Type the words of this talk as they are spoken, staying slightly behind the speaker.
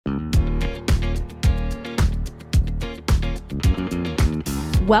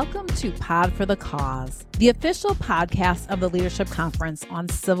Welcome to Pod for the Cause, the official podcast of the Leadership Conference on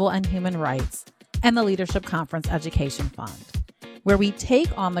Civil and Human Rights and the Leadership Conference Education Fund, where we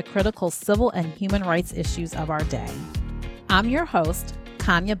take on the critical civil and human rights issues of our day. I'm your host,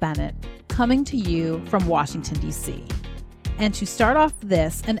 Kanya Bennett, coming to you from Washington, D.C. And to start off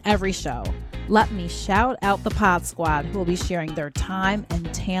this and every show, let me shout out the Pod Squad who will be sharing their time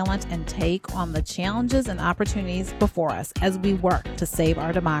and talent and take on the challenges and opportunities before us as we work to save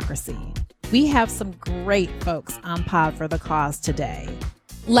our democracy. We have some great folks on Pod for the Cause today.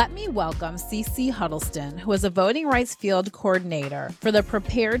 Let me welcome Cece Huddleston, who is a voting rights field coordinator for the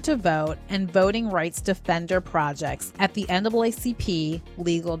Prepared to Vote and Voting Rights Defender projects at the NAACP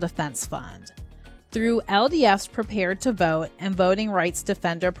Legal Defense Fund. Through LDF's Prepared to Vote and Voting Rights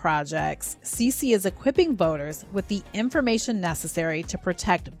Defender projects, Cece is equipping voters with the information necessary to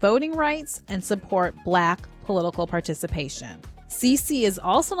protect voting rights and support Black political participation. Cece is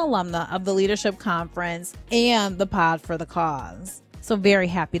also an alumna of the Leadership Conference and the Pod for the Cause. So very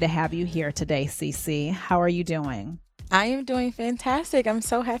happy to have you here today, Cece. How are you doing? I am doing fantastic. I'm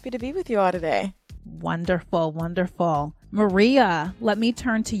so happy to be with you all today. Wonderful, wonderful. Maria, let me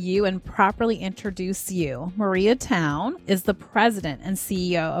turn to you and properly introduce you. Maria Town is the president and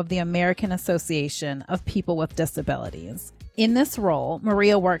CEO of the American Association of People with Disabilities. In this role,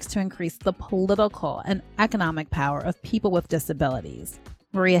 Maria works to increase the political and economic power of people with disabilities.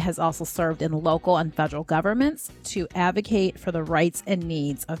 Maria has also served in local and federal governments to advocate for the rights and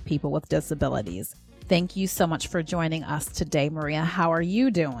needs of people with disabilities. Thank you so much for joining us today, Maria. How are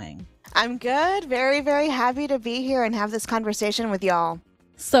you doing? I'm good. Very, very happy to be here and have this conversation with y'all.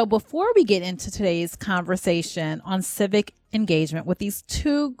 So before we get into today's conversation on civic engagement with these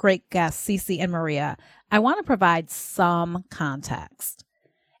two great guests, Cece and Maria, I want to provide some context.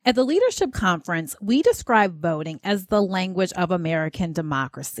 At the Leadership Conference, we describe voting as the language of American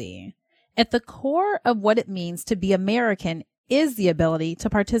democracy. At the core of what it means to be American is the ability to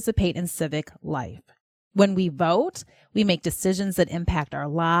participate in civic life. When we vote, we make decisions that impact our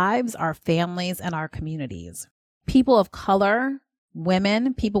lives, our families, and our communities. People of color,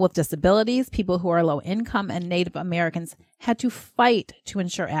 women, people with disabilities, people who are low income, and Native Americans had to fight to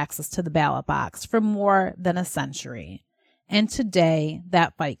ensure access to the ballot box for more than a century. And today,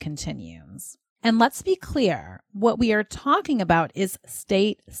 that fight continues. And let's be clear, what we are talking about is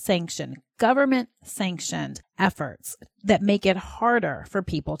state-sanctioned, government-sanctioned efforts that make it harder for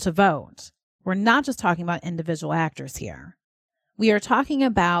people to vote. We're not just talking about individual actors here. We are talking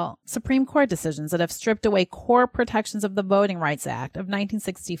about Supreme Court decisions that have stripped away core protections of the Voting Rights Act of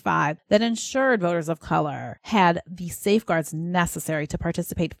 1965 that ensured voters of color had the safeguards necessary to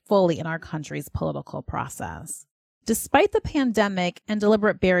participate fully in our country's political process. Despite the pandemic and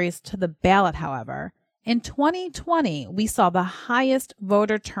deliberate barriers to the ballot, however, in 2020, we saw the highest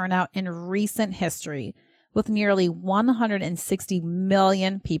voter turnout in recent history, with nearly 160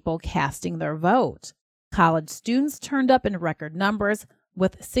 million people casting their vote. College students turned up in record numbers,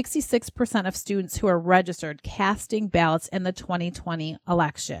 with 66% of students who are registered casting ballots in the 2020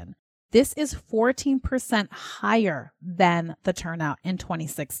 election. This is 14% higher than the turnout in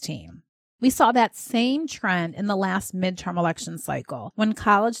 2016. We saw that same trend in the last midterm election cycle, when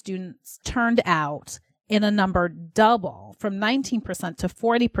college students turned out in a number double from 19% to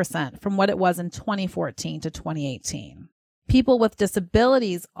 40% from what it was in 2014 to 2018. People with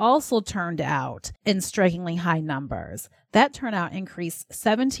disabilities also turned out in strikingly high numbers. That turnout increased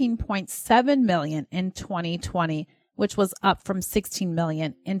 17.7 million in 2020, which was up from 16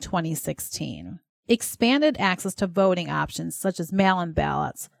 million in 2016. Expanded access to voting options such as mail-in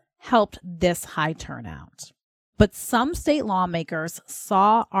ballots helped this high turnout. But some state lawmakers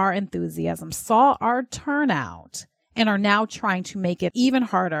saw our enthusiasm, saw our turnout, and are now trying to make it even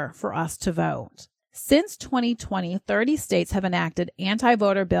harder for us to vote. Since 2020, 30 states have enacted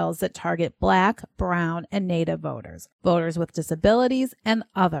anti-voter bills that target Black, Brown, and Native voters, voters with disabilities, and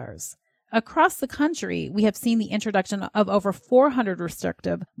others. Across the country, we have seen the introduction of over 400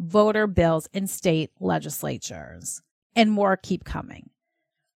 restrictive voter bills in state legislatures, and more keep coming.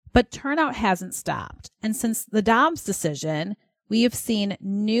 But turnout hasn't stopped. And since the Dobbs decision, we have seen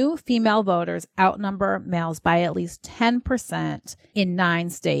new female voters outnumber males by at least 10% in 9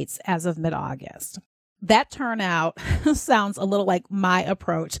 states as of mid-August. That turnout sounds a little like my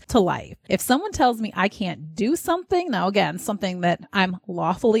approach to life. If someone tells me I can't do something, now again, something that I'm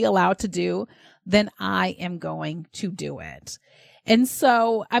lawfully allowed to do, then I am going to do it. And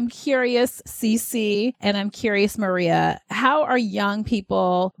so I'm curious, Cece, and I'm curious, Maria, how are young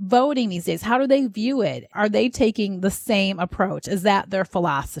people voting these days? How do they view it? Are they taking the same approach? Is that their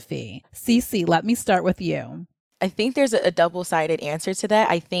philosophy? Cece, let me start with you. I think there's a double-sided answer to that.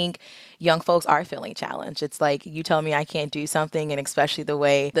 I think young folks are feeling challenged. It's like you tell me I can't do something, and especially the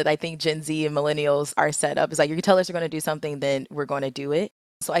way that I think Gen Z and millennials are set up is like you tell us you're going to do something, then we're going to do it.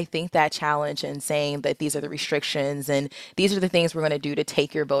 So I think that challenge and saying that these are the restrictions and these are the things we're going to do to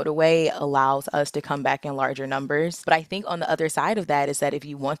take your vote away allows us to come back in larger numbers. But I think on the other side of that is that if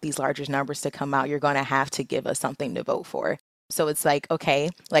you want these larger numbers to come out, you're going to have to give us something to vote for. So it's like, okay,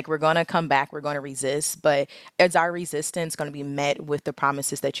 like we're going to come back, we're going to resist, but is our resistance going to be met with the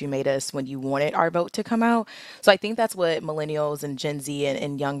promises that you made us when you wanted our vote to come out? So I think that's what millennials and Gen Z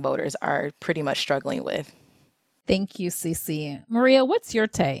and young voters are pretty much struggling with. Thank you, Cece. Maria, what's your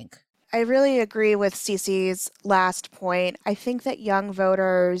take? I really agree with Cece's last point. I think that young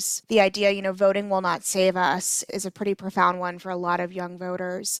voters, the idea, voting will not save us, is a pretty profound one for a lot of young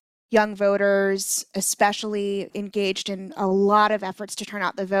voters. Young voters, especially engaged in a lot of efforts to turn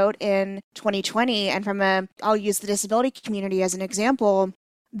out the vote in 2020. And I'll use the disability community as an example,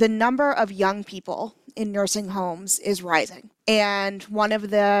 the number of young people in nursing homes is rising. And one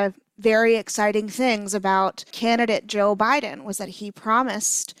of the very exciting things about candidate Joe Biden was that he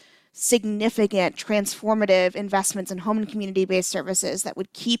promised significant transformative investments in home and community-based services that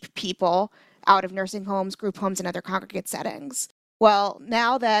would keep people out of nursing homes, group homes, and other congregate settings. Well,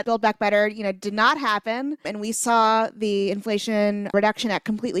 now that Build Back Better, did not happen, and we saw the Inflation Reduction Act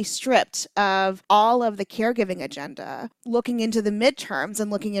completely stripped of all of the caregiving agenda, looking into the midterms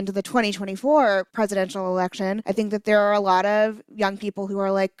and looking into the 2024 presidential election, I think that there are a lot of young people who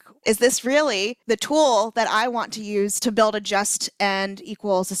are like, is this really the tool that I want to use to build a just and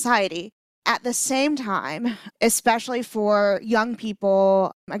equal society? At the same time, especially for young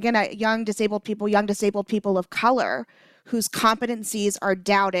people, again, young disabled people of color, whose competencies are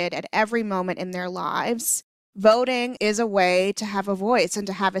doubted at every moment in their lives, voting is a way to have a voice and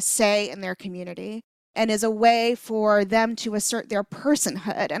to have a say in their community, and is a way for them to assert their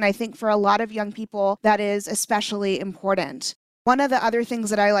personhood. And I think for a lot of young people, that is especially important. One of the other things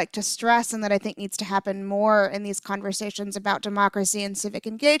that I like to stress and that I think needs to happen more in these conversations about democracy and civic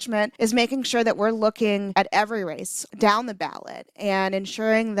engagement is making sure that we're looking at every race down the ballot and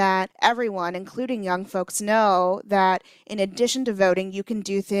ensuring that everyone, including young folks, know that in addition to voting, you can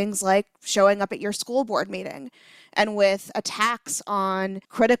do things like showing up at your school board meeting. And with attacks on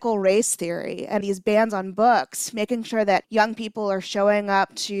critical race theory and these bans on books, making sure that young people are showing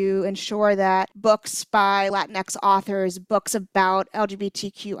up to ensure that books by Latinx authors, books about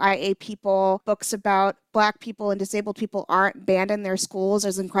LGBTQIA people, books about Black people and disabled people aren't banned in their schools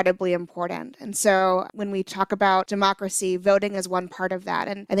is incredibly important. And so when we talk about democracy, voting is one part of that.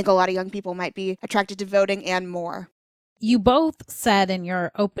 And I think a lot of young people might be attracted to voting and more. You both said in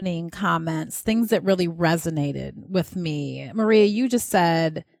your opening comments things that really resonated with me. Maria, you just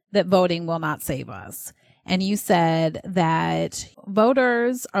said that voting will not save us. And you said that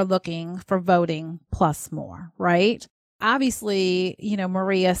voters are looking for voting plus more, right? Obviously,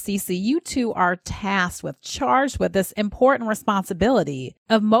 Maria, Cece, you two are charged with this important responsibility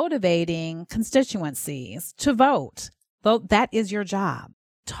of motivating constituencies to vote. Though that is your job.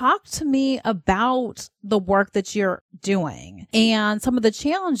 Talk to me about the work that you're doing and some of the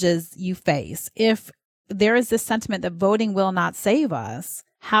challenges you face. If there is this sentiment that voting will not save us,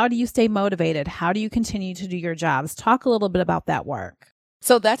 how do you stay motivated? How do you continue to do your jobs? Talk a little bit about that work.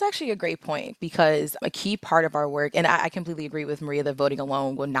 So that's actually a great point because a key part of our work, and I completely agree with Maria that voting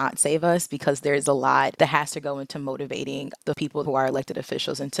alone will not save us because there's a lot that has to go into motivating the people who are elected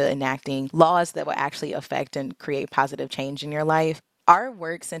officials into enacting laws that will actually affect and create positive change in your life. Our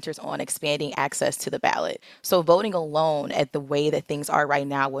work centers on expanding access to the ballot. So voting alone at the way that things are right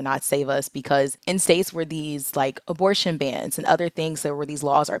now will not save us because in states where these like abortion bans and other things where these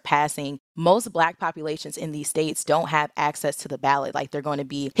laws are passing, most Black populations in these states don't have access to the ballot. Like they're going to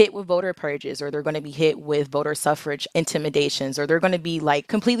be hit with voter purges or they're going to be hit with voter suffrage intimidations or they're going to be like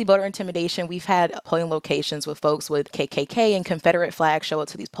completely voter intimidation. We've had polling locations with folks with KKK and Confederate flags show up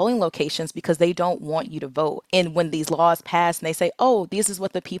to these polling locations because they don't want you to vote. And when these laws pass and they say, oh, this is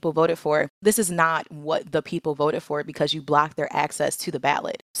what the people voted for, this is not what the people voted for because you block their access to the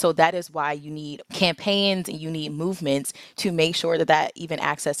ballot. So that is why you need campaigns and you need movements to make sure that even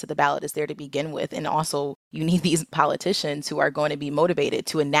access to the ballot is there to begin with. And also you need these politicians who are going to be motivated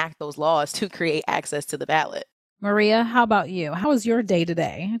to enact those laws to create access to the ballot. Maria, how about you? How is your day to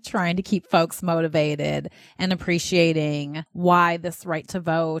day trying to keep folks motivated and appreciating why this right to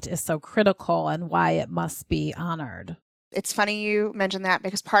vote is so critical and why it must be honored? It's funny you mentioned that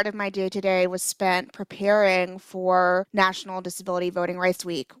because part of my day today was spent preparing for National Disability Voting Rights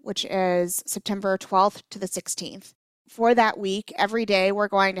Week, which is September 12th to the 16th. For that week, every day, we're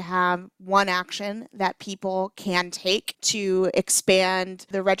going to have one action that people can take to expand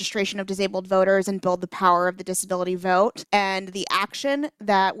the registration of disabled voters and build the power of the disability vote. And the action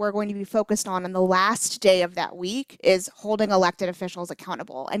that we're going to be focused on the last day of that week is holding elected officials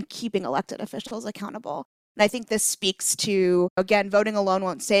accountable and keeping elected officials accountable. And I think this speaks to, again, voting alone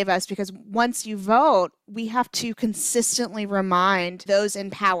won't save us, because once you vote, we have to consistently remind those in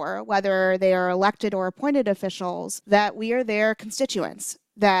power, whether they are elected or appointed officials, that we are their constituents,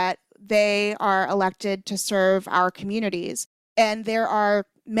 that they are elected to serve our communities. And there are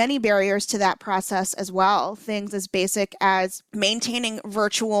many barriers to that process as well. Things as basic as maintaining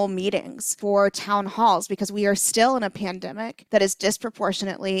virtual meetings for town halls, because we are still in a pandemic that is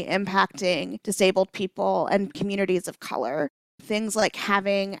disproportionately impacting disabled people and communities of color. Things like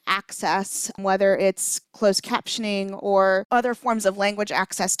having access, whether it's closed captioning or other forms of language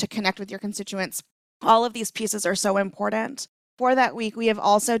access to connect with your constituents. All of these pieces are so important. For that week, we have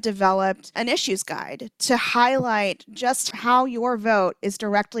also developed an issues guide to highlight just how your vote is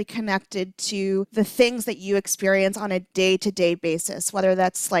directly connected to the things that you experience on a day-to-day basis, whether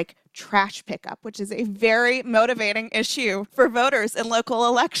that's like trash pickup, which is a very motivating issue for voters in local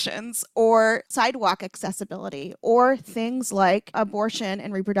elections, or sidewalk accessibility, or things like abortion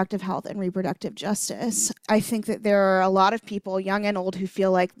and reproductive health and reproductive justice. I think that there are a lot of people, young and old, who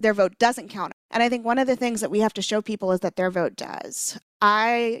feel like their vote doesn't count. And I think one of the things that we have to show people is that their vote does.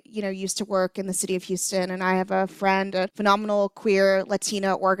 I, used to work in the city of Houston, and I have a friend, a phenomenal queer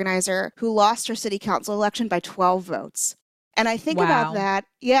Latina organizer, who lost her city council election by 12 votes. And I think about that.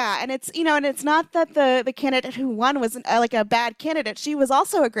 Yeah. And it's, and it's not that the candidate who won was like a bad candidate. She was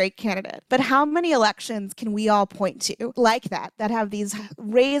also a great candidate. But how many elections can we all point to like that have these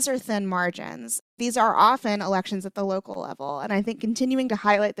razor thin margins? These are often elections at the local level. And I think continuing to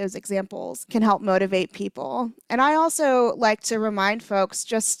highlight those examples can help motivate people. And I also like to remind folks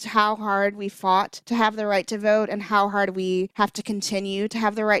just how hard we fought to have the right to vote and how hard we have to continue to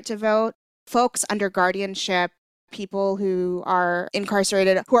have the right to vote. Folks under guardianship, people who are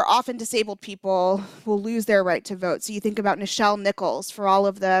incarcerated, who are often disabled people, will lose their right to vote. So you think about Nichelle Nichols, for all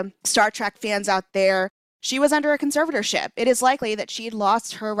of the Star Trek fans out there. She was under a conservatorship. It is likely that she'd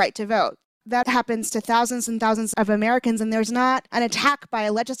lost her right to vote. That happens to thousands and thousands of Americans, and there's not an attack by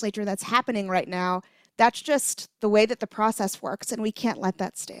a legislature that's happening right now. That's just the way that the process works, and we can't let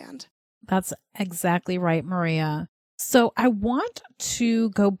that stand. That's exactly right, Maria. So I want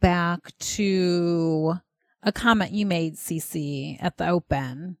to go back to a comment you made, Cece, at the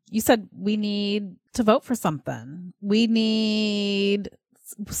open. You said we need to vote for something. We need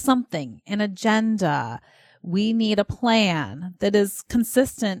something, an agenda. We need a plan that is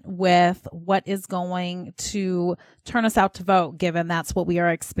consistent with what is going to turn us out to vote, given that's what we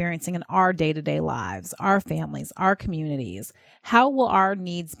are experiencing in our day-to-day lives, our families, our communities. How will our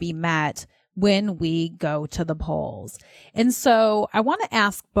needs be met when we go to the polls? And so I want to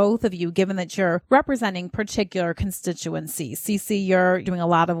ask both of you, given that you're representing particular constituencies. Cece, you're doing a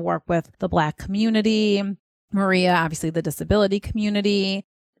lot of work with the Black community. Maria, obviously the disability community.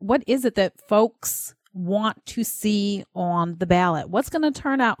 What is it that folks want to see on the ballot? What's going to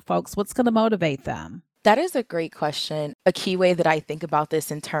turn out, folks? What's going to motivate them? That is a great question. A key way that I think about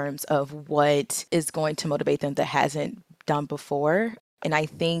this in terms of what is going to motivate them that hasn't done before. And I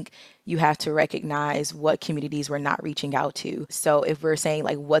think you have to recognize what communities we're not reaching out to. So if we're saying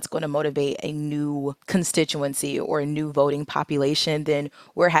like what's going to motivate a new constituency or a new voting population, then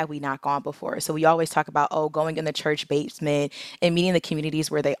where have we not gone before? So we always talk about, going in the church basement and meeting the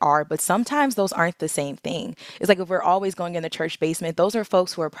communities where they are. But sometimes those aren't the same thing. It's like if we're always going in the church basement, those are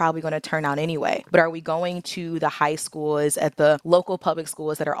folks who are probably going to turn out anyway. But are we going to the high schools, at the local public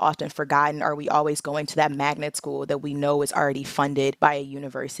schools that are often forgotten? Are we always going to that magnet school that we know is already funded by a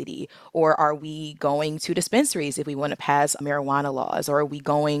university? Or are we going to dispensaries if we want to pass marijuana laws? Or are we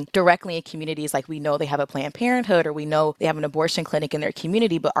going directly in communities like we know they have a Planned Parenthood or we know they have an abortion clinic in their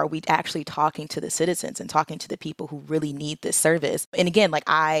community, but are we actually talking to the citizens and talking to the people who really need this service? And again, like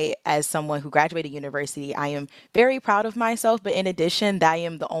I, as someone who graduated university, I am very proud of myself, but in addition, I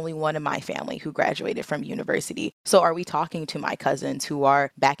am the only one in my family who graduated from university. So are we talking to my cousins who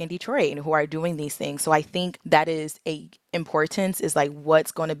are back in Detroit and who are doing these things? So I think that is a importance, is like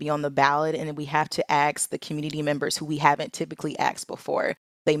what's going to be on the ballot. And we have to ask the community members who we haven't typically asked before.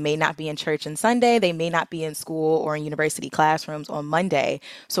 They may not be in church on Sunday. They may not be in school or in university classrooms on Monday.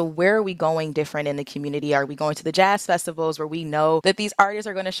 So where are we going different in the community? Are we going to the jazz festivals where we know that these artists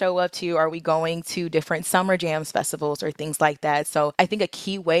are going to show up to? Are we going to different summer jams festivals or things like that? So I think a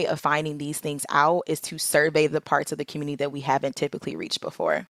key way of finding these things out is to survey the parts of the community that we haven't typically reached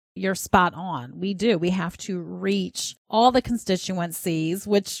before. You're spot on. We do. We have to reach all the constituencies,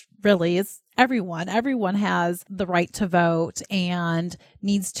 which really is everyone. Everyone has the right to vote and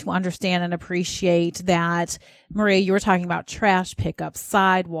needs to understand and appreciate that. Maria, you were talking about trash pickup,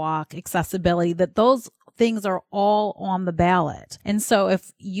 sidewalk, accessibility, that those things are all on the ballot. And so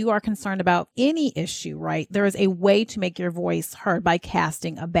if you are concerned about any issue, right, there is a way to make your voice heard by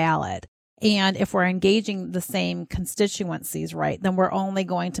casting a ballot. And if we're engaging the same constituencies, right, then we're only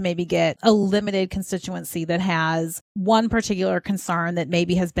going to maybe get a limited constituency that has one particular concern that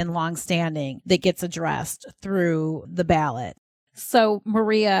maybe has been longstanding that gets addressed through the ballot. So,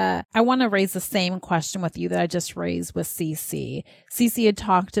 Maria, I want to raise the same question with you that I just raised with Cece. Cece had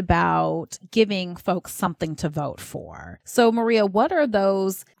talked about giving folks something to vote for. So, Maria, what are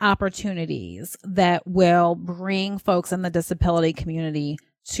those opportunities that will bring folks in the disability community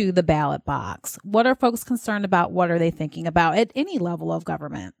to the ballot box? What are folks concerned about? What are they thinking about at any level of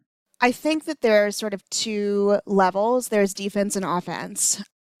government? I think that there's sort of two levels. There's defense and offense.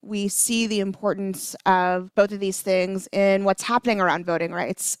 We see the importance of both of these things in what's happening around voting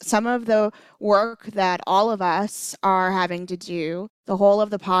rights. Some of the work that all of us are having to do, the whole of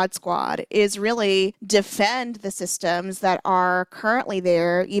the pod squad, is really defend the systems that are currently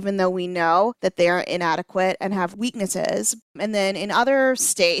there, even though we know that they're inadequate and have weaknesses. And then in other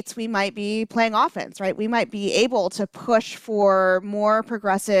states, we might be playing offense, right? We might be able to push for more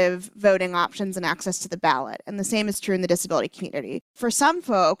progressive voting options and access to the ballot. And the same is true in the disability community. For some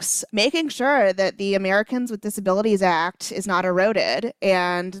folks, making sure that the Americans with Disabilities Act is not eroded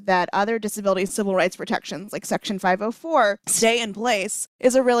and that other disability civil rights protections like Section 504 stay in place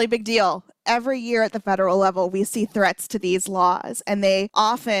is a really big deal. Every year at the federal level, we see threats to these laws, and they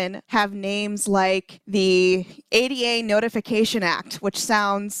often have names like the ADA Notification Act, which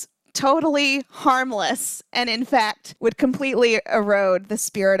sounds totally harmless and, in fact, would completely erode the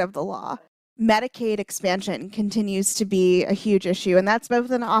spirit of the law. Medicaid expansion continues to be a huge issue, and that's both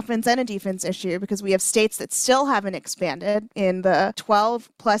an offense and a defense issue because we have states that still haven't expanded in the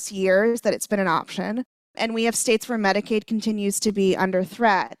 12 plus years that it's been an option, and we have states where Medicaid continues to be under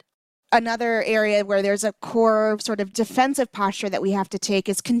threat. Another area where there's a core sort of defensive posture that we have to take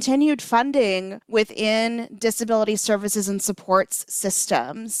is continued funding within disability services and supports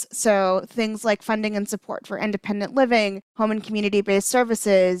systems. So things like funding and support for independent living, home and community-based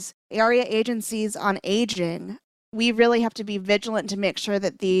services, area agencies on aging. We really have to be vigilant to make sure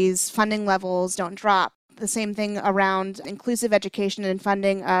that these funding levels don't drop. The same thing around inclusive education and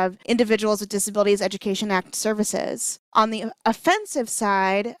funding of Individuals with Disabilities Education Act services. On the offensive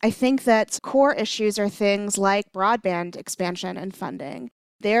side, I think that core issues are things like broadband expansion and funding.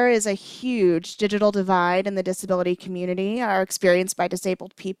 There is a huge digital divide in the disability community, experienced by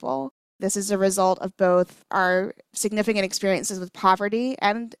disabled people. This is a result of both our significant experiences with poverty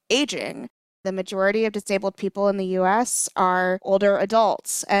and aging. The majority of disabled people in the U.S. are older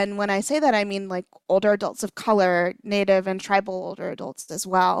adults. And when I say that, I mean like older adults of color, Native and tribal older adults as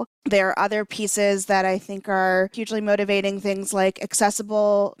well. There are other pieces that I think are hugely motivating. Things like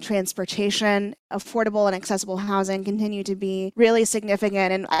accessible transportation, affordable and accessible housing continue to be really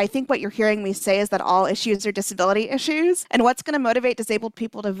significant. And I think what you're hearing me say is that all issues are disability issues. And what's going to motivate disabled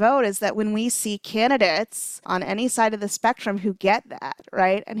people to vote is that when we see candidates on any side of the spectrum who get that,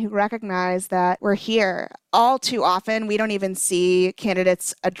 right, and who recognize that we're here. All too often, we don't even see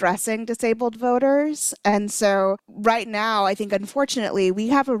candidates addressing disabled voters. And so right now, I think, unfortunately, we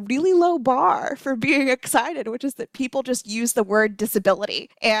have a really low bar for being excited, which is that people just use the word disability.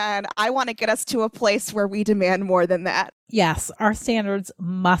 And I want to get us to a place where we demand more than that. Yes, our standards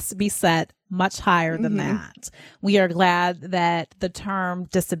must be set much higher than that. We are glad that the term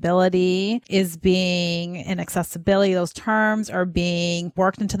disability is and accessibility, those terms are being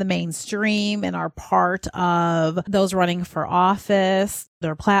worked into the mainstream and are part of those running for office,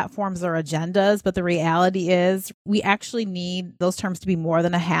 their platforms, their agendas. But the reality is we actually need those terms to be more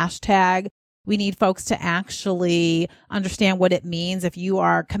than a hashtag. We need folks to actually understand what it means if you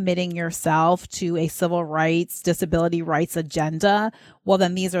are committing yourself to a civil rights, disability rights agenda. Well,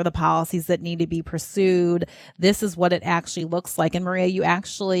 then these are the policies that need to be pursued. This is what it actually looks like. And Maria, you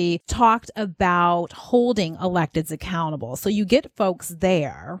actually talked about holding electeds accountable. So you get folks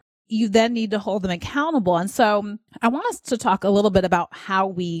there. You then need to hold them accountable. And so I want us to talk a little bit about how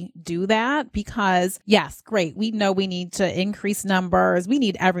we do that because, yes, great. We know we need to increase numbers. We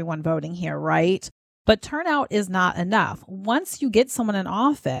need everyone voting here, right? But turnout is not enough. Once you get someone in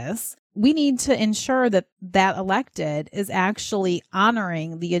office, we need to ensure that that elected is actually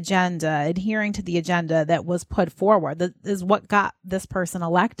honoring the agenda, adhering to the agenda that was put forward. That is what got this person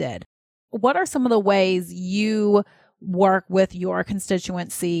elected. What are some of the ways you work with your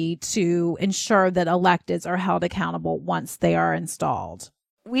constituency to ensure that electeds are held accountable once they are installed?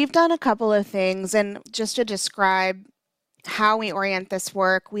 We've done a couple of things, and just to describe how we orient this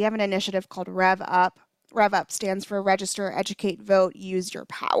work, we have an initiative called Rev Up. Rev Up stands for Register, Educate, Vote, Use Your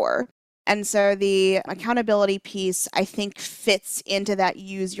Power. And so the accountability piece, I think, fits into that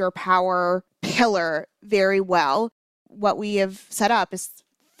use your power pillar very well. What we have set up is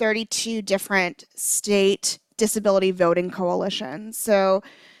 32 different state disability voting coalitions. So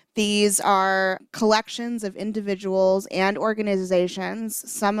these are collections of individuals and organizations,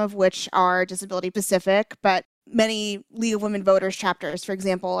 some of which are disability specific, but many League of Women Voters chapters, for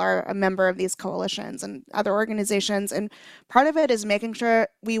example, are a member of these coalitions and other organizations. And part of it is making sure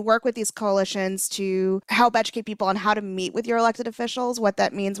we work with these coalitions to help educate people on how to meet with your elected officials, what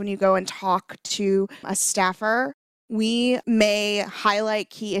that means when you go and talk to a staffer. We may highlight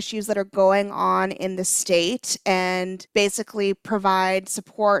key issues that are going on in the state and basically provide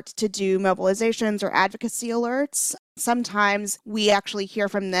support to do mobilizations or advocacy alerts. Sometimes we actually hear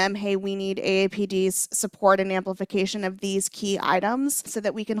from them, hey, we need AAPD's support and amplification of these key items so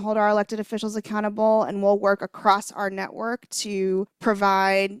that we can hold our elected officials accountable, and we'll work across our network to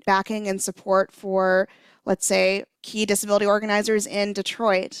provide backing and support for, let's say, key disability organizers in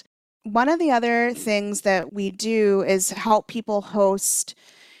Detroit. One of the other things that we do is help people host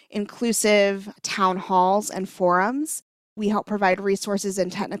inclusive town halls and forums. We help provide resources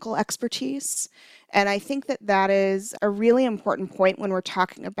and technical expertise. And I think that that is a really important point when we're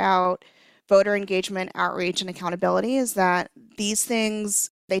talking about voter engagement, outreach, and accountability, is that these things,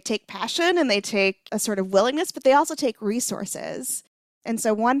 they take passion and they take a sort of willingness, but they also take resources. And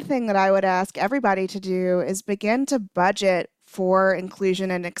so one thing that I would ask everybody to do is begin to budget for inclusion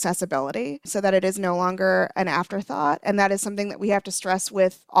and accessibility so that it is no longer an afterthought. And that is something that we have to stress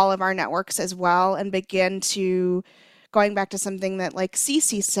with all of our networks as well, and begin to, going back to something that like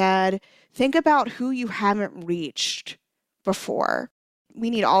Cece said, think about who you haven't reached before. We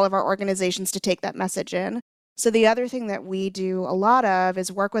need all of our organizations to take that message in. So the other thing that we do a lot of is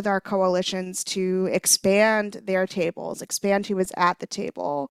work with our coalitions to expand their tables, expand who is at the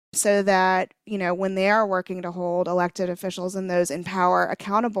table, so that, you know, when they are working to hold elected officials and those in power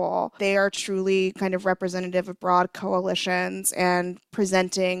accountable, they are truly kind of representative of broad coalitions and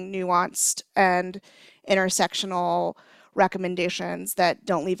presenting nuanced and intersectional recommendations that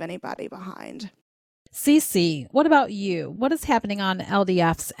don't leave anybody behind. Cece, what about you? What is happening on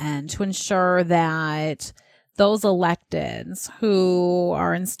LDF's end to ensure that those electeds who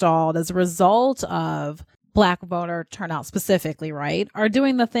are installed as a result of Black voter turnout specifically, right, are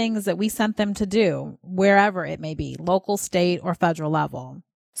doing the things that we sent them to do, wherever it may be, local, state, or federal level?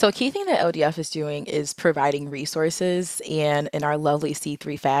 So a key thing that LDF is doing is providing resources, and in our lovely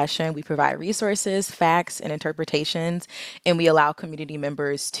C3 fashion, we provide resources, facts, and interpretations, and we allow community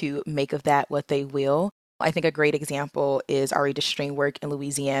members to make of that what they will. I think a great example is our redistricting work in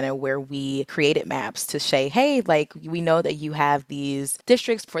Louisiana, where we created maps to say, hey, like, we know that you have these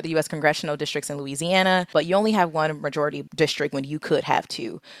districts for the U.S. congressional districts in Louisiana, but you only have one majority district when you could have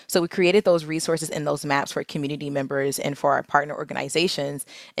two. So we created those resources and those maps for community members and for our partner organizations,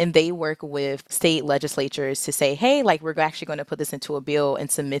 and they work with state legislatures to say, hey, like, we're actually going to put this into a bill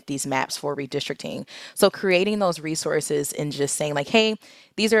and submit these maps for redistricting. So creating those resources and just saying, like, hey,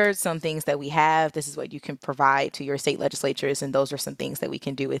 these are some things that we have. This is what you can provide to your state legislatures, and those are some things that we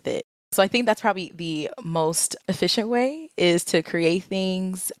can do with it. So I think that's probably the most efficient way, is to create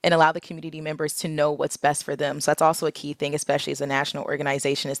things and allow the community members to know what's best for them. So that's also a key thing, especially as a national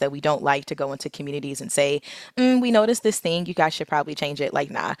organization, is that we don't like to go into communities and say, we noticed this thing, you guys should probably change it. Like,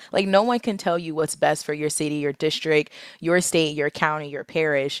 nah, like, no one can tell you what's best for your city, your district, your state, your county, your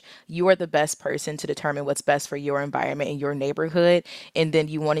parish. You are the best person to determine what's best for your environment and your neighborhood. And then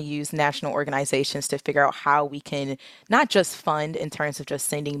you want to use national organizations to figure out how we can not just fund in terms of just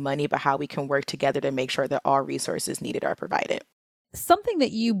sending money, but how we can work together to make sure that all resources needed are provided. Something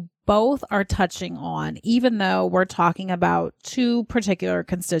that you both are touching on, even though we're talking about two particular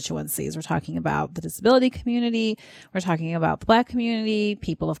constituencies. We're talking about the disability community, we're talking about the Black community,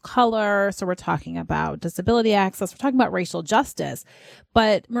 people of color, so we're talking about disability access, we're talking about racial justice.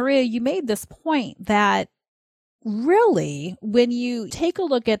 But Maria, you made this point that really, when you take a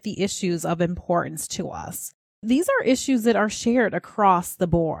look at the issues of importance to us, these are issues that are shared across the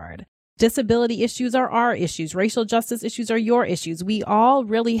board. Disability issues are our issues. Racial justice issues are your issues. We all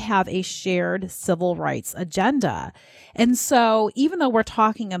really have a shared civil rights agenda. And so even though we're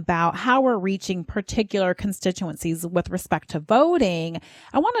talking about how we're reaching particular constituencies with respect to voting,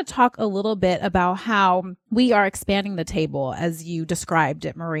 I want to talk a little bit about how we are expanding the table, as you described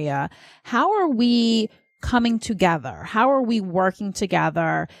it, Maria. How are we coming together? How are we working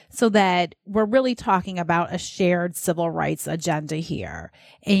together so that we're really talking about a shared civil rights agenda here?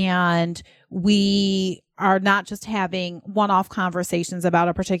 And we are not just having one-off conversations about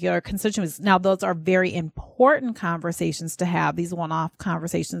a particular constituency. Now, those are very important conversations to have, these one-off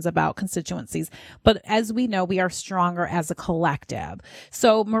conversations about constituencies. But as we know, we are stronger as a collective.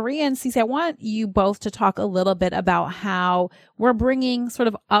 So Maria and Cece, I want you both to talk a little bit about how we're bringing sort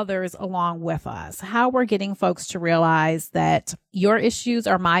of others along with us, how we're getting folks to realize that your issues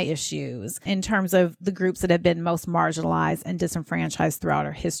are my issues in terms of the groups that have been most marginalized and disenfranchised throughout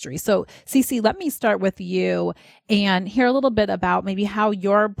our history. So Cece, let me start with you and hear a little bit about maybe how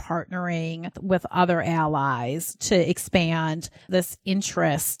you're partnering with other allies to expand this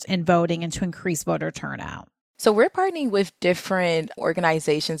interest in voting and to increase voter turnout. So we're partnering with different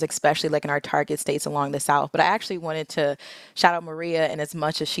organizations, especially like in our target states along the South. But I actually wanted to shout out Maria, and as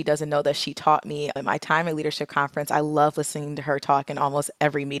much as she doesn't know that she taught me at my time at Leadership Conference, I love listening to her talk in almost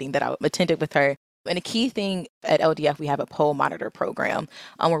every meeting that I attended with her. And a key thing at LDF, we have a poll monitor program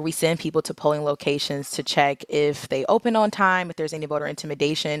where we send people to polling locations to check if they open on time, if there's any voter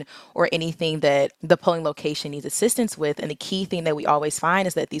intimidation or anything that the polling location needs assistance with. And the key thing that we always find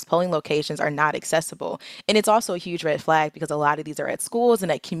is that these polling locations are not accessible. And it's also a huge red flag because a lot of these are at schools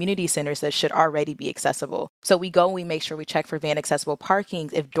and at community centers that should already be accessible. So we go and we make sure we check for van accessible parking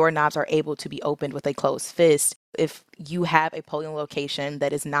if doorknobs are able to be opened with a closed fist. If you have a polling location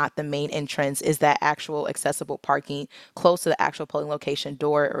that is not the main entrance, is that actual accessible parking close to the actual polling location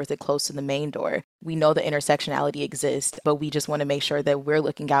door, or is it close to the main door? We know the intersectionality exists, but we just want to make sure that we're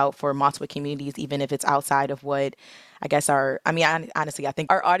looking out for multiple communities, even if it's outside of what I guess honestly, I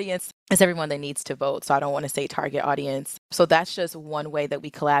think our audience is everyone that needs to vote. So I don't want to say target audience. So that's just one way that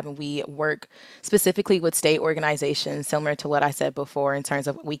we collab, and we work specifically with state organizations, similar to what I said before, in terms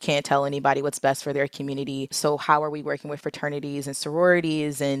of we can't tell anybody what's best for their community. So how are we working with fraternities and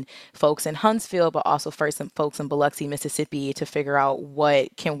sororities and folks in Huntsville, but also first some folks in Biloxi, Mississippi, to figure out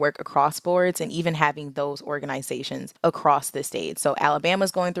what can work across boards, and even having those organizations across the state. So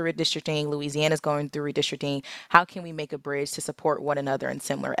Alabama's going through redistricting, Louisiana's going through redistricting. How can we make a bridge to support one another in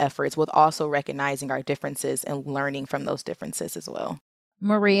similar efforts, with also recognizing our differences and learning from those differences as well?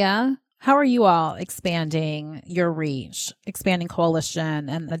 Maria, how are you all expanding your reach, expanding coalition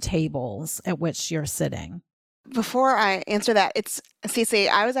and the tables at which you're sitting? Before I answer that, it's Cece,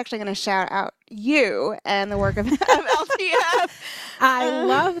 I was actually going to shout out you and the work of LDF. I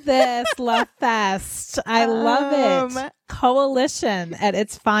love this. Love Fest. I love it. Coalition at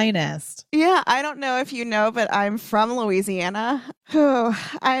its finest. Yeah, I don't know if you know, but I'm from Louisiana. Oh,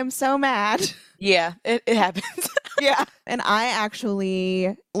 I am so mad. Yeah, it happens. Yeah. And I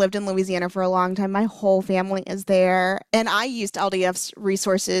actually lived in Louisiana for a long time. My whole family is there. And I used LDF's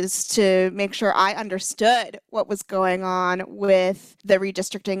resources to make sure I understood what was going on with the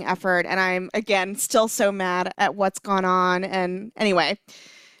redistricting effort. And I'm, again, still so mad at what's gone on. And anyway,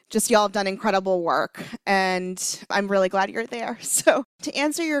 just y'all have done incredible work. And I'm really glad you're there. So to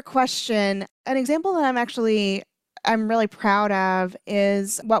answer your question, an example that I'm really proud of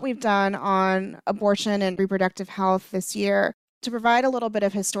is what we've done on abortion and reproductive health this year. To provide a little bit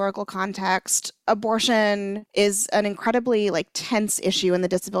of historical context, abortion is an incredibly tense issue in the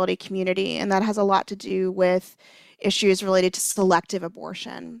disability community, and that has a lot to do with issues related to selective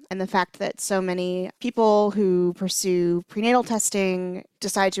abortion and the fact that so many people who pursue prenatal testing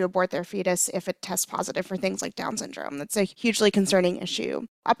decide to abort their fetus if it tests positive for things like Down syndrome. That's a hugely concerning issue.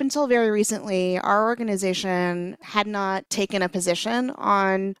 Up until very recently, our organization had not taken a position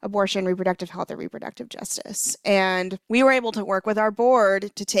on abortion, reproductive health, or reproductive justice. And we were able to work with our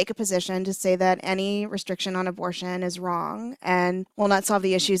board to take a position to say that any restriction on abortion is wrong and will not solve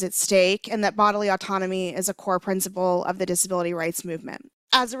the issues at stake, and that bodily autonomy is a core principle of the disability rights movement.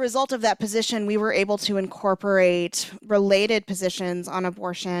 As a result of that position, we were able to incorporate related positions on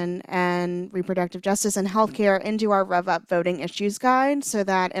abortion and reproductive justice and healthcare into our Rev Up Voting Issues Guide, so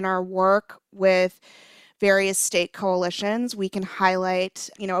that in our work with various state coalitions, we can highlight,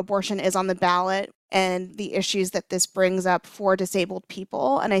 abortion is on the ballot and the issues that this brings up for disabled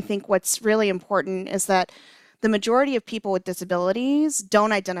people. And I think what's really important is that the majority of people with disabilities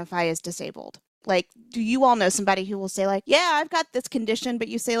don't identify as disabled. Do you all know somebody who will say yeah, I've got this condition, but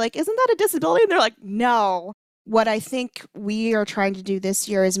you say isn't that a disability? And they're like, no. What I think we are trying to do this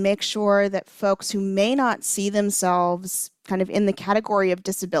year is make sure that folks who may not see themselves kind of in the category of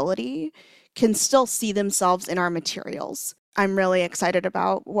disability can still see themselves in our materials. I'm really excited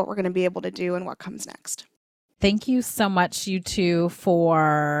about what we're going to be able to do and what comes next. Thank you so much, you two,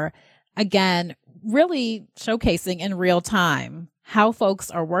 for, again, really showcasing in real time how folks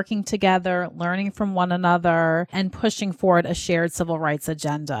are working together, learning from one another, and pushing forward a shared civil rights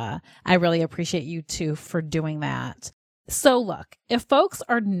agenda. I really appreciate you two for doing that. So look, if folks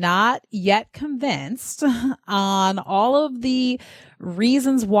are not yet convinced on all of the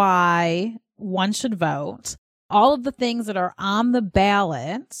reasons why one should vote, all of the things that are on the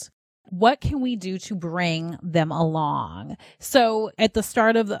ballot, what can we do to bring them along? So at the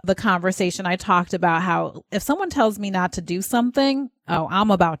start of the conversation, I talked about how if someone tells me not to do something, oh,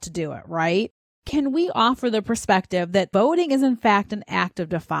 I'm about to do it, right? Can we offer the perspective that voting is in fact an act of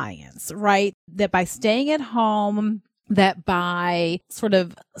defiance, right? That by staying at home, that by sort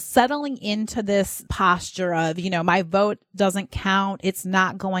of settling into this posture of, my vote doesn't count, it's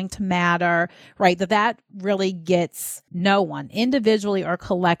not going to matter, right? That really gets no one, individually or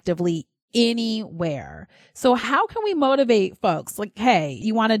collectively, anywhere. So how can we motivate folks? Like, hey,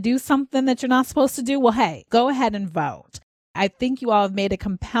 you want to do something that you're not supposed to do? Well, hey, go ahead and vote. I think you all have made a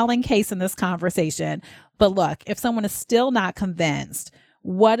compelling case in this conversation. But look, if someone is still not convinced,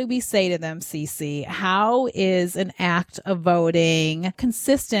 what do we say to them, Cece? How is an act of voting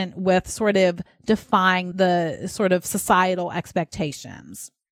consistent with sort of defying the sort of societal expectations?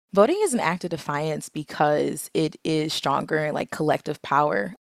 Voting is an act of defiance because it is stronger in collective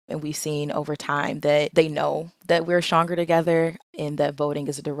power. And we've seen over time that they know that we're stronger together and that voting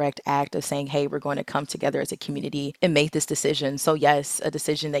is a direct act of saying, hey, we're going to come together as a community and make this decision. So yes, a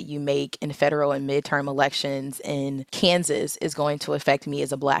decision that you make in federal and midterm elections in Kansas is going to affect me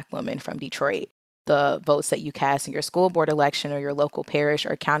as a Black woman from Detroit. The votes that you cast in your school board election or your local parish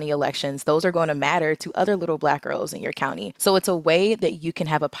or county elections, those are going to matter to other little Black girls in your county. So it's a way that you can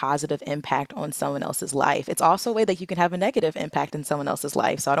have a positive impact on someone else's life. It's also a way that you can have a negative impact in someone else's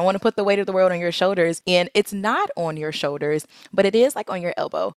life. So I don't want to put the weight of the world on your shoulders. And it's not on your shoulders, but it is on your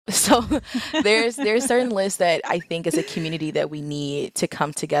elbow. So there's certain lists that I think as a community that we need to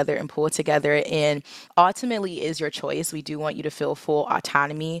come together and pull together. And ultimately is your choice. We do want you to feel full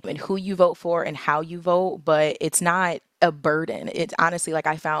autonomy in who you vote for and how you vote, but it's not a burden. It's honestly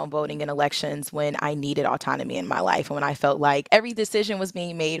I found voting in elections when I needed autonomy in my life and when I felt like every decision was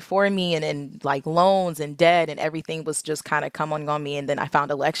being made for me and then loans and debt and everything was just kind of coming on me. And then I found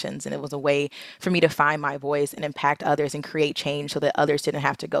elections and it was a way for me to find my voice and impact others and create change so that others didn't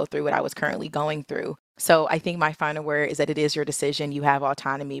have to go through what I was currently going through. So I think my final word is that it is your decision. You have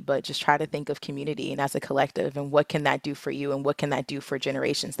autonomy, but just try to think of community and as a collective and what can that do for you and what can that do for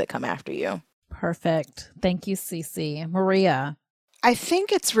generations that come after you. Perfect. Thank you, Cece. Maria. I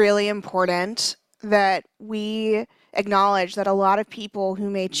think it's really important that we acknowledge that a lot of people who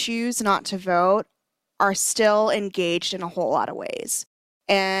may choose not to vote are still engaged in a whole lot of ways.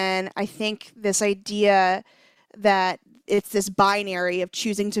 And I think this idea that it's this binary of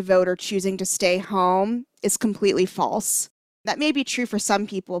choosing to vote or choosing to stay home is completely false. That may be true for some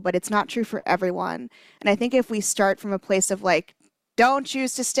people, but it's not true for everyone. And I think if we start from a place of don't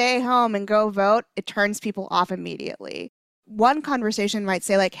choose to stay home and go vote, it turns people off immediately. One conversation might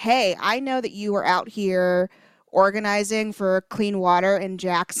say hey, I know that you are out here organizing for clean water in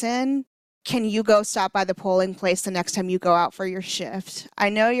Jackson. Can you go stop by the polling place the next time you go out for your shift? I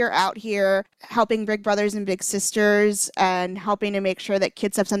know you're out here helping big brothers and big sisters and helping to make sure that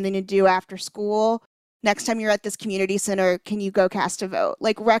kids have something to do after school. Next time you're at this community center, can you go cast a vote?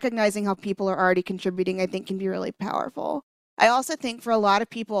 Recognizing how people are already contributing, I think can be really powerful. I also think for a lot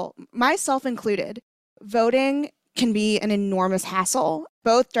of people, myself included, voting can be an enormous hassle,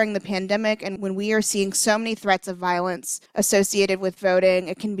 both during the pandemic and when we are seeing so many threats of violence associated with voting.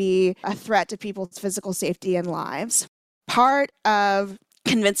 It can be a threat to people's physical safety and lives. Part of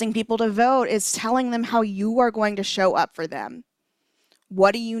convincing people to vote is telling them how you are going to show up for them.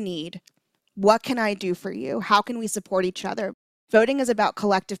 What do you need? What can I do for you? How can we support each other? Voting is about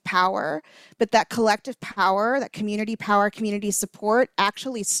collective power, but that collective power, that community support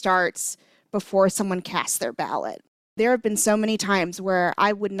actually starts before someone casts their ballot. There have been so many times where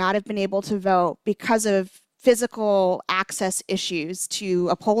I would not have been able to vote because of physical access issues to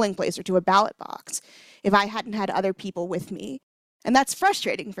a polling place or to a ballot box if I hadn't had other people with me. And that's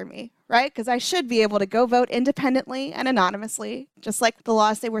frustrating for me, right? Because I should be able to go vote independently and anonymously, just like the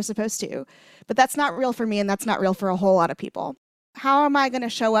laws say we're supposed to. But that's not real for me, and that's not real for a whole lot of people. How am I going to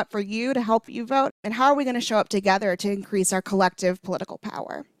show up for you to help you vote? And how are we going to show up together to increase our collective political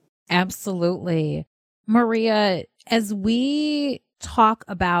power? Absolutely. Maria, as we talk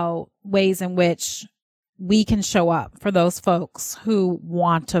about ways in which we can show up for those folks who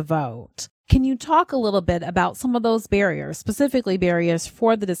want to vote, can you talk a little bit about some of those barriers, specifically barriers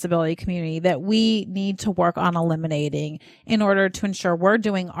for the disability community that we need to work on eliminating in order to ensure we're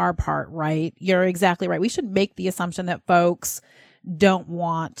doing our part, right? You're exactly right. We should make the assumption that folks don't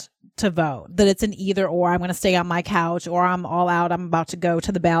want to vote, that it's an either or. I'm going to stay on my couch, or I'm all out. I'm about to go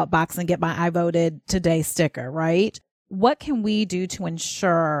to the ballot box and get my I voted today sticker, right? What can we do to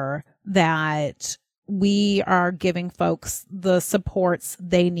ensure that we are giving folks the supports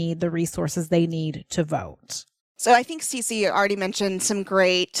they need, the resources they need to vote? So I think Cece already mentioned some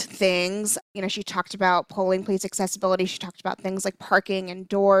great things. She talked about polling place accessibility. She talked about things like parking and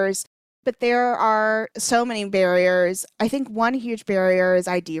doors. But there are so many barriers. I think one huge barrier is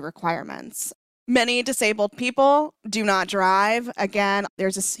ID requirements. Many disabled people do not drive. Again,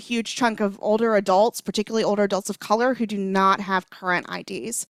 there's this huge chunk of older adults, particularly older adults of color, who do not have current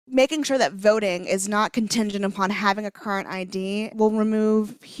IDs. Making sure that voting is not contingent upon having a current ID will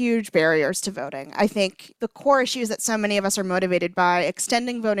remove huge barriers to voting. I think the core issues that so many of us are motivated by,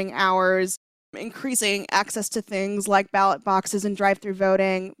 extending voting hours, increasing access to things like ballot boxes and drive-through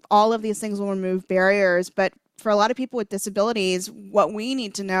voting, all of these things will remove barriers. But for a lot of people with disabilities, what we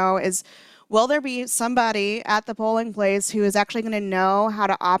need to know is, will there be somebody at the polling place who is actually going to know how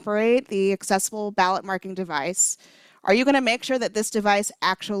to operate the accessible ballot marking device? Are you going to make sure that this device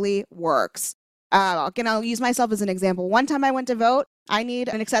actually works? I'll use myself as an example. One time I went to vote, I need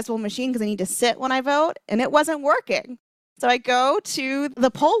an accessible machine because I need to sit when I vote, and it wasn't working. So I go to the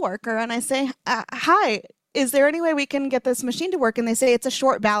poll worker and I say, hi, is there any way we can get this machine to work? And they say, it's a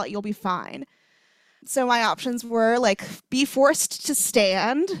short ballot, you'll be fine. So my options were be forced to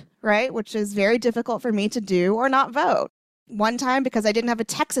stand, right, which is very difficult for me to do, or not vote. One time because I didn't have a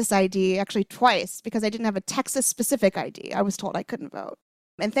Texas ID, actually twice, because I didn't have a Texas-specific ID. I was told I couldn't vote.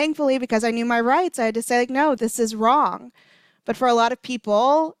 And thankfully, because I knew my rights, I had to say, no, this is wrong. But for a lot of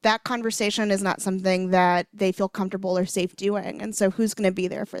people, that conversation is not something that they feel comfortable or safe doing. And so who's going to be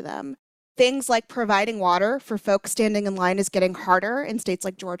there for them? Things like providing water for folks standing in line is getting harder in states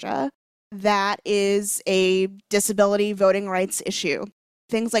like Georgia. That is a disability voting rights issue.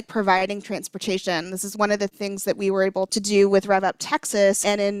 Things like providing transportation. This is one of the things that we were able to do with Rev Up Texas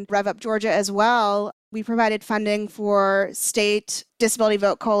and in Rev Up Georgia as well. We provided funding for state disability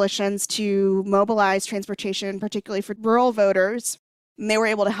vote coalitions to mobilize transportation, particularly for rural voters. And they were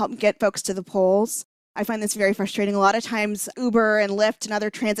able to help get folks to the polls. I find this very frustrating. A lot of times Uber and Lyft and other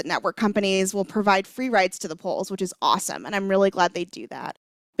transit network companies will provide free rides to the polls, which is awesome. And I'm really glad they do that.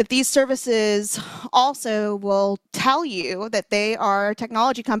 But these services also will tell you that they are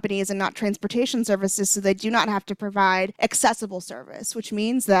technology companies and not transportation services, so they do not have to provide accessible service, which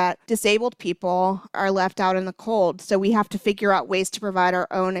means that disabled people are left out in the cold. So we have to figure out ways to provide our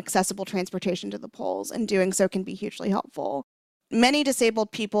own accessible transportation to the polls, and doing so can be hugely helpful. Many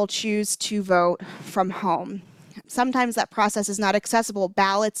disabled people choose to vote from home. Sometimes that process is not accessible.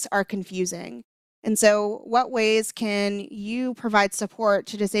 Ballots are confusing. And so what ways can you provide support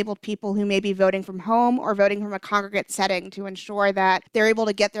to disabled people who may be voting from home or voting from a congregate setting to ensure that they're able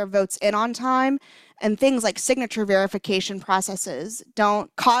to get their votes in on time, and things like signature verification processes don't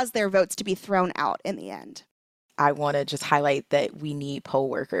cause their votes to be thrown out in the end? I want to just highlight that we need poll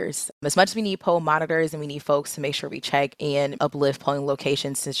workers. As much as we need poll monitors and we need folks to make sure we check and uplift polling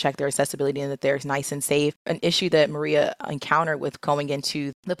locations to check their accessibility and that they're nice and safe. An issue that Maria encountered with going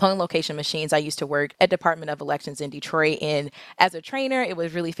into the polling location machines, I used to work at Department of Elections in Detroit, and as a trainer, it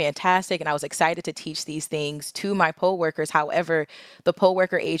was really fantastic, and I was excited to teach these things to my poll workers. However, the poll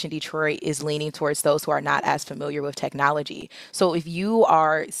worker age in Detroit is leaning towards those who are not as familiar with technology. So if you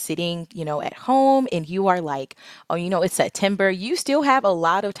are sitting, at home and you are like, oh, it's September, you still have a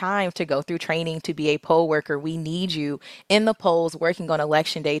lot of time to go through training to be a poll worker. We need you in the polls working on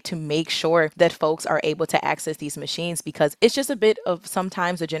election day to make sure that folks are able to access these machines, because it's just a bit of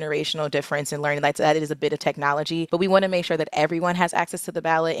sometimes a generational difference in learning. That is a bit of technology, but we want to make sure that everyone has access to the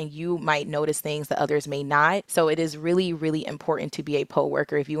ballot, and you might notice things that others may not. So it is really, really important to be a poll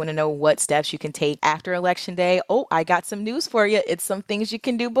worker. If you want to know what steps you can take after election day, I got some news for you. It's some things you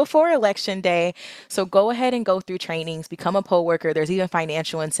can do before election day. So go ahead and go through trainings, become a poll worker. There's even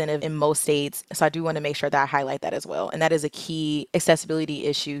financial incentive in most states. So I do want to make sure that I highlight that as well. And that is a key accessibility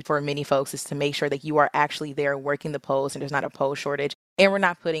issue for many folks, is to make sure that you are actually there working the polls and there's not a poll shortage. And we're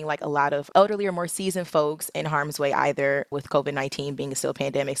not putting a lot of elderly or more seasoned folks in harm's way either, with COVID-19 being still a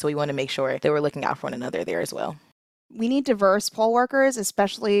pandemic. So we want to make sure that we're looking out for one another there as well. We need diverse poll workers,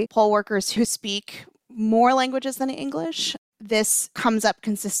 especially poll workers who speak more languages than English. This comes up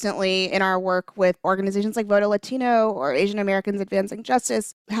consistently in our work with organizations like Voto Latino or Asian Americans Advancing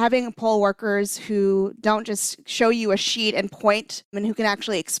Justice. Having poll workers who don't just show you a sheet and point, and who can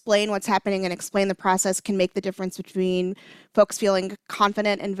actually explain what's happening and explain the process, can make the difference between folks feeling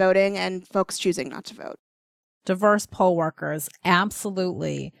confident in voting and folks choosing not to vote. Diverse poll workers,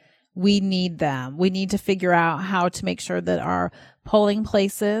 absolutely. We need them. We need to figure out how to make sure that our polling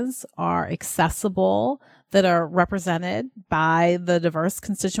places are accessible, that are represented by the diverse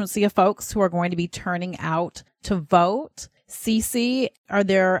constituency of folks who are going to be turning out to vote. Cece, are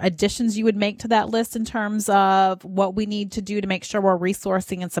there additions you would make to that list in terms of what we need to do to make sure we're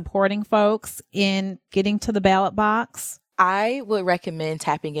resourcing and supporting folks in getting to the ballot box? I would recommend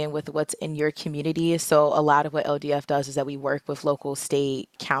tapping in with what's in your community. So a lot of what LDF does is that we work with local, state,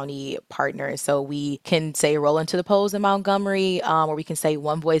 county partners. So we can say roll into the polls in Montgomery, or we can say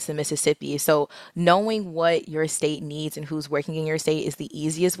one voice in Mississippi. So knowing what your state needs and who's working in your state is the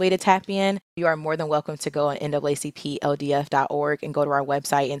easiest way to tap in. You are more than welcome to go on NAACPLDF.org and go to our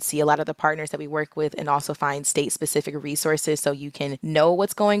website and see a lot of the partners that we work with, and also find state-specific resources so you can know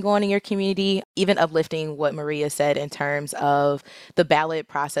what's going on in your community. Even uplifting what Maria said in terms of the ballot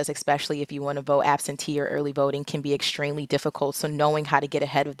process, especially if you want to vote absentee or early voting, can be extremely difficult. So knowing how to get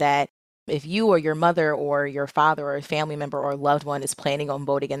ahead of that. If you or your mother or your father or a family member or loved one is planning on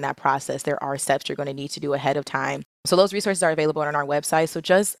voting in that process, there are steps you're going to need to do ahead of time. So those resources are available on our website. So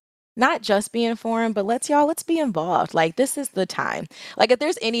not just be informed, but let's be involved. Like, this is the time. Like, if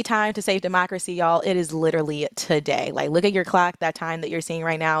there's any time to save democracy, y'all, it is literally today. Like, look at your clock. That time that you're seeing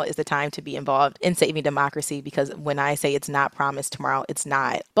right now is the time to be involved in saving democracy, because when I say it's not promised tomorrow, it's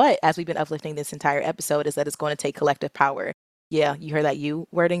not. But as we've been uplifting this entire episode, is that it's going to take collective power. Yeah, you heard that "you"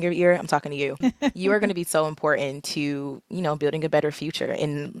 word in your ear? I'm talking to you. You are going to be so important to, building a better future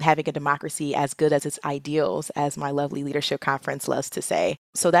and having a democracy as good as its ideals, as my lovely leadership conference loves to say.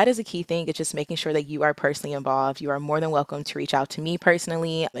 So that is a key thing. It's just making sure that you are personally involved. You are more than welcome to reach out to me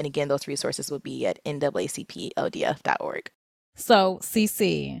personally. And again, those resources will be at NAACPLDF.org. So,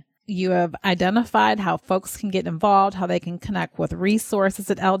 Cece, you have identified how folks can get involved, how they can connect with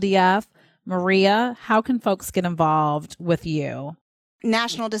resources at LDF. Maria, how can folks get involved with you?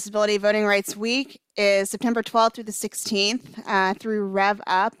 National Disability Voting Rights Week is September 12th through the 16th through Rev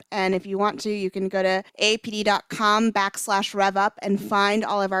Up. And if you want to, you can go to aapd.com/Rev Up and find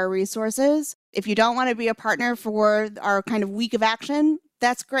all of our resources. If you don't want to be a partner for our kind of week of action,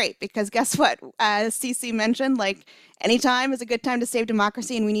 that's great, because guess what? As Cece mentioned, like, anytime is a good time to save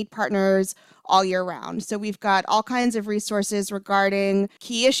democracy, and we need partners all year round. So we've got all kinds of resources regarding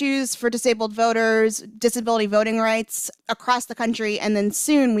key issues for disabled voters, disability voting rights across the country, and then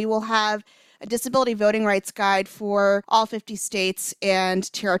soon we will have a disability voting rights guide for all 50 states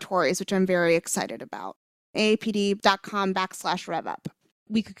and territories, which I'm very excited about. aapd.com/Rev Up.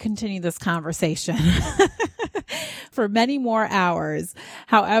 We could continue this conversation for many more hours.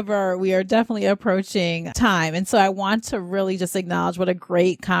 However, we are definitely approaching time. And so I want to really just acknowledge what a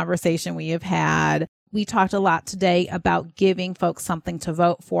great conversation we have had. We talked a lot today about giving folks something to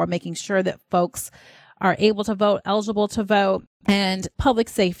vote for, making sure that folks are able to vote, eligible to vote, and public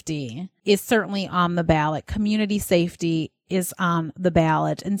safety is certainly on the ballot. Community safety is on the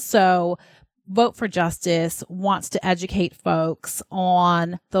ballot. And so Vote for Justice wants to educate folks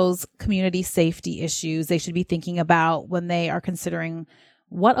on those community safety issues they should be thinking about when they are considering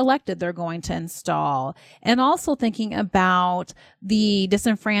what elected they're going to install, and also thinking about the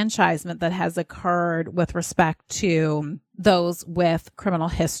disenfranchisement that has occurred with respect to those with criminal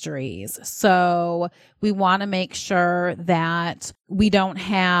histories. So we want to make sure that we don't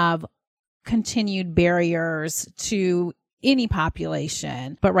have continued barriers to any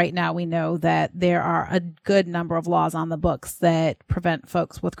population. But right now we know that there are a good number of laws on the books that prevent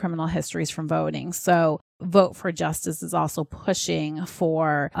folks with criminal histories from voting. So Vote for Justice is also pushing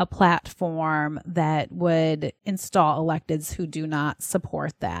for a platform that would install electeds who do not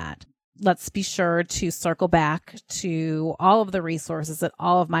support that. Let's be sure to circle back to all of the resources that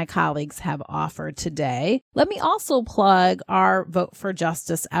all of my colleagues have offered today. Let me also plug our Vote for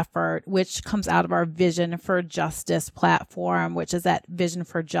Justice effort, which comes out of our Vision for Justice platform, which is at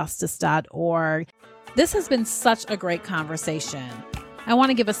visionforjustice.org. This has been such a great conversation. I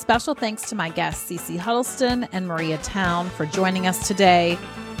want to give a special thanks to my guests, Cece Huddleston and Maria Town, for joining us today.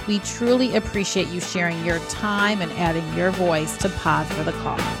 We truly appreciate you sharing your time and adding your voice to Pod for the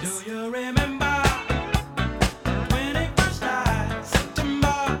Cause.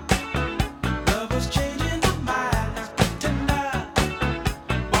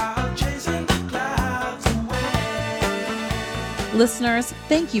 Listeners,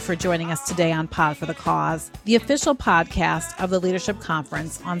 thank you for joining us today on Pod for the Cause, the official podcast of the Leadership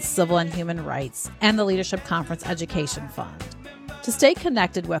Conference on Civil and Human Rights and the Leadership Conference Education Fund. To stay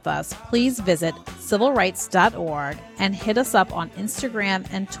connected with us, please visit civilrights.org and hit us up on Instagram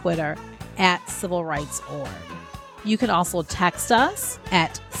and Twitter at civilrights.org. You can also text us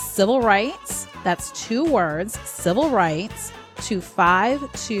at Civil Rights, that's 2 words, Civil Rights, to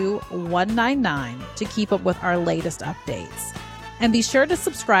 52199 to keep up with our latest updates. And be sure to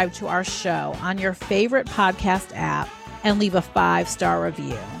subscribe to our show on your favorite podcast app and leave a 5-star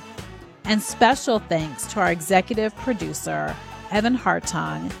review. And special thanks to our executive producer, Evan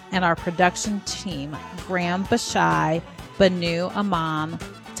Hartung, and our production team, Graham Bashai, Banu Aman,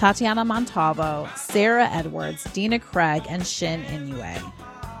 Tatiana Montalvo, Sarah Edwards, Dina Craig, and Shin Inoue.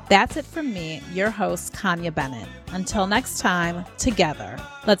 That's it from me, your host, Kanya Bennett. Until next time, together,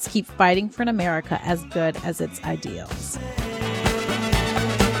 let's keep fighting for an America as good as its ideals.